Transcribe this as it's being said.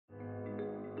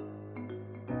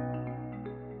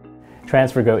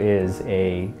TransferGo is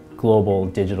a global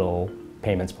digital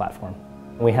payments platform.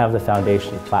 We have the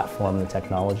foundation platform and the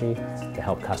technology to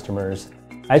help customers.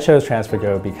 I chose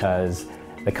TransferGo because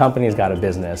the company's got a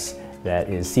business that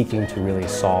is seeking to really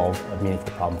solve a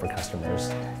meaningful problem for customers.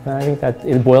 And I think that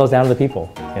it boils down to the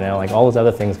people, like all those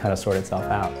other things kind of sort itself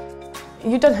out.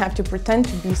 You don't have to pretend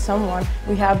to be someone.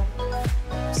 We have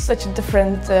such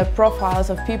different profiles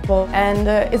of people, and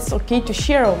it's okay to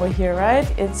share over here, right?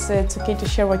 It's okay to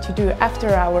share what you do after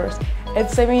hours.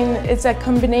 It's a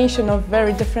combination of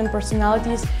very different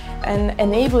personalities and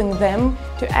enabling them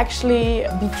to actually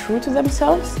be true to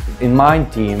themselves. In my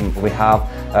team, we have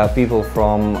people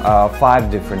from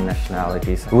 5 different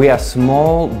nationalities. We are a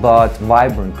small but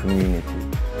vibrant community.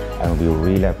 And we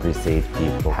really appreciate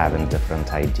people having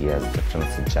different ideas,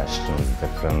 different suggestions,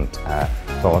 different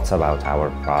thoughts about our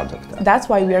product. That's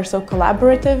why we are so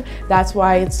collaborative. That's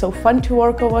why it's so fun to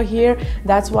work over here.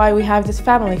 That's why we have this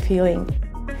family feeling.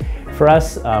 For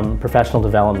us, professional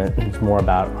development is more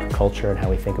about our culture and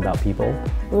how we think about people.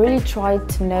 We really try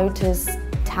to notice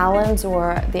talents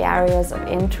or the areas of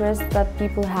interest that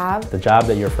people have. The job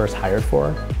that you're first hired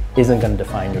for isn't going to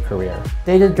define your career.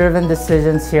 Data-driven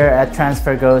decisions here at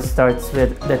TransferGo starts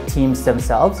with the teams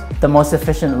themselves. The most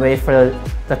efficient way for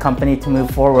the company to move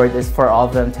forward is for all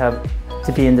of them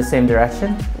to be in the same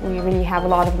direction. We really have a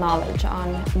lot of knowledge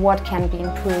on what can be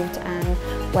improved and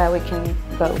where we can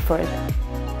go further.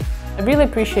 I really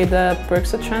appreciate the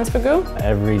perks at TransferGo.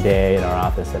 Every day in our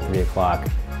office at 3 o'clock,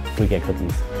 we get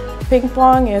cookies. Ping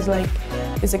pong is a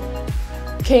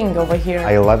king over here.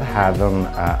 I love having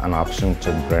an option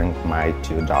to bring my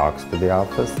 2 dogs to the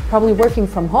office. Probably working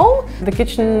from home. The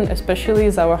kitchen especially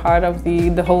is our heart of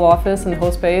the whole office and the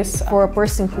whole space. For a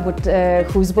person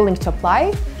who's willing to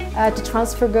apply to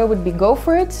TransferGo would be go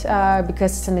for it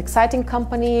because it's an exciting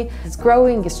company. It's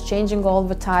growing, it's changing all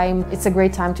the time. It's a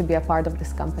great time to be a part of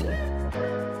this company.